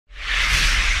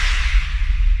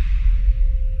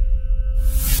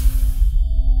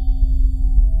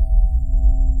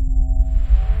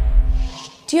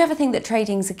you ever think that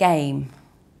trading's a game?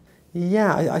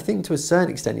 Yeah, I think to a certain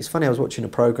extent. It's funny, I was watching a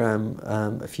programme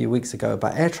a few weeks ago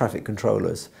about air traffic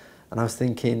controllers, and I was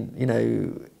thinking, you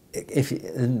know,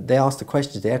 and they asked the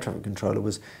question, the air traffic controller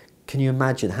was, can you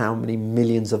imagine how many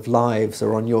millions of lives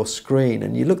are on your screen?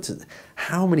 And you looked at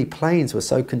how many planes were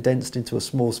so condensed into a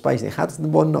small space, and how does the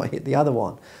one not hit the other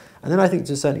one? And then I think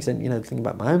to a certain extent, you know, thinking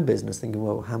about my own business, thinking,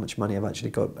 well, how much money I've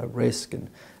actually got at risk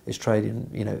and is trading,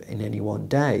 you know, in any one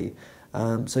day.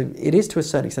 So it is to a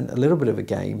certain extent a little bit of a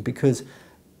game, because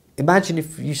imagine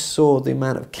if you saw the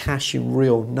amount of cash in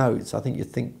real notes, I think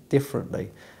you'd think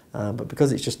differently. But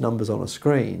because it's just numbers on a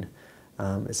screen,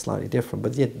 it's slightly different.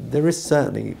 But yeah, there is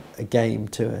certainly a game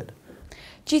to it.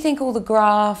 Do you think all the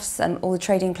graphs and all the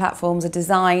trading platforms are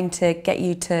designed to get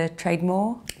you to trade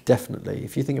more? Definitely.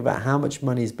 If you think about how much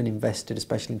money has been invested,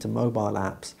 especially into mobile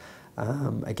apps,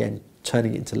 again,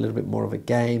 turning it into a little bit more of a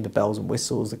game, the bells and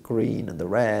whistles, the green and the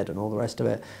red and all the rest of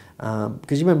it.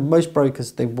 Because you remember, most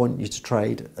brokers, they want you to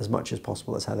trade as much as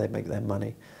possible. That's how they make their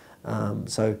money.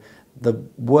 So the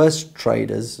worst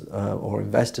traders or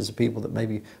investors are people that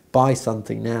maybe buy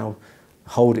something now,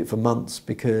 hold it for months,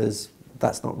 because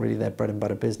that's not really their bread and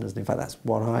butter business. And in fact, that's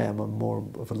what I am. I'm more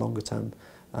of a longer term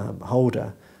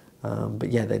holder.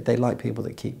 But yeah, they like people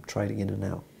that keep trading in and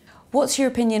out. What's your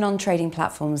opinion on trading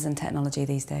platforms and technology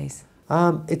these days?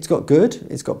 It's got good,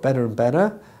 it's got better and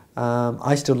better.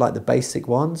 I still like the basic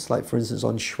ones, like for instance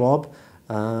on Schwab,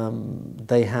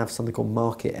 they have something called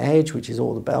Market Edge, which is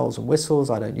all the bells and whistles.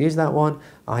 I don't use that one.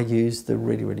 I use the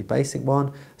really, really basic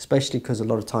one, especially because a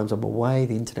lot of times I'm away,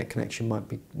 the internet connection might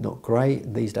be not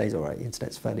great. These days, all right, the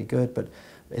internet's fairly good, but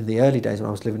in the early days when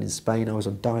I was living in Spain, I was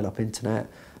on dial-up internet.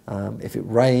 If it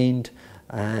rained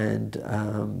and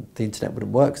the internet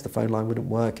wouldn't work, because the phone line wouldn't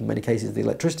work, in many cases the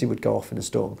electricity would go off in a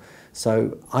storm.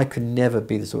 So I could never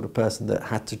be the sort of person that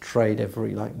had to trade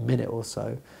every minute or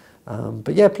so.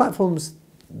 But yeah, platforms,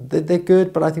 they're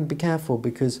good, but I think be careful,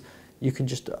 because you can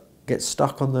just get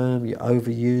stuck on them, you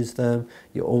overuse them,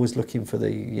 you're always looking for the,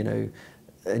 you know,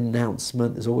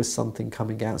 announcement, there's always something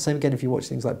coming out. Same again if you watch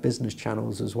things like business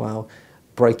channels as well,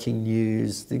 breaking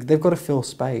news, they've got to fill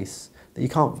space. You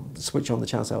can't switch on the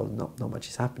channel and say, oh, not much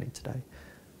is happening today.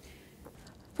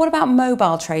 What about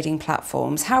mobile trading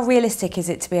platforms? How realistic is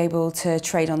it to be able to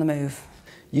trade on the move?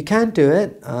 You can do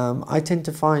it. I tend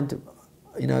to find,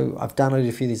 you know, I've downloaded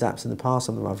a few of these apps in the past,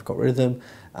 some of them I've got rid of them.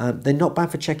 They're not bad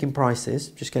for checking prices,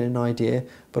 just getting an idea.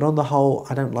 But on the whole,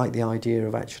 I don't like the idea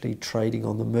of actually trading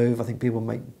on the move. I think people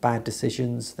make bad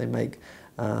decisions. They make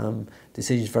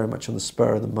decisions very much on the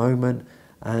spur of the moment.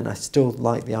 And I still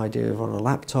like the idea of on a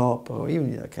laptop or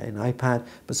even, okay, an iPad,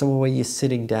 but somewhere where you're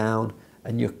sitting down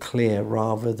and you're clear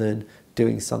rather than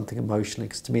doing something emotionally,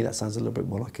 because to me that sounds a little bit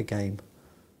more like a game.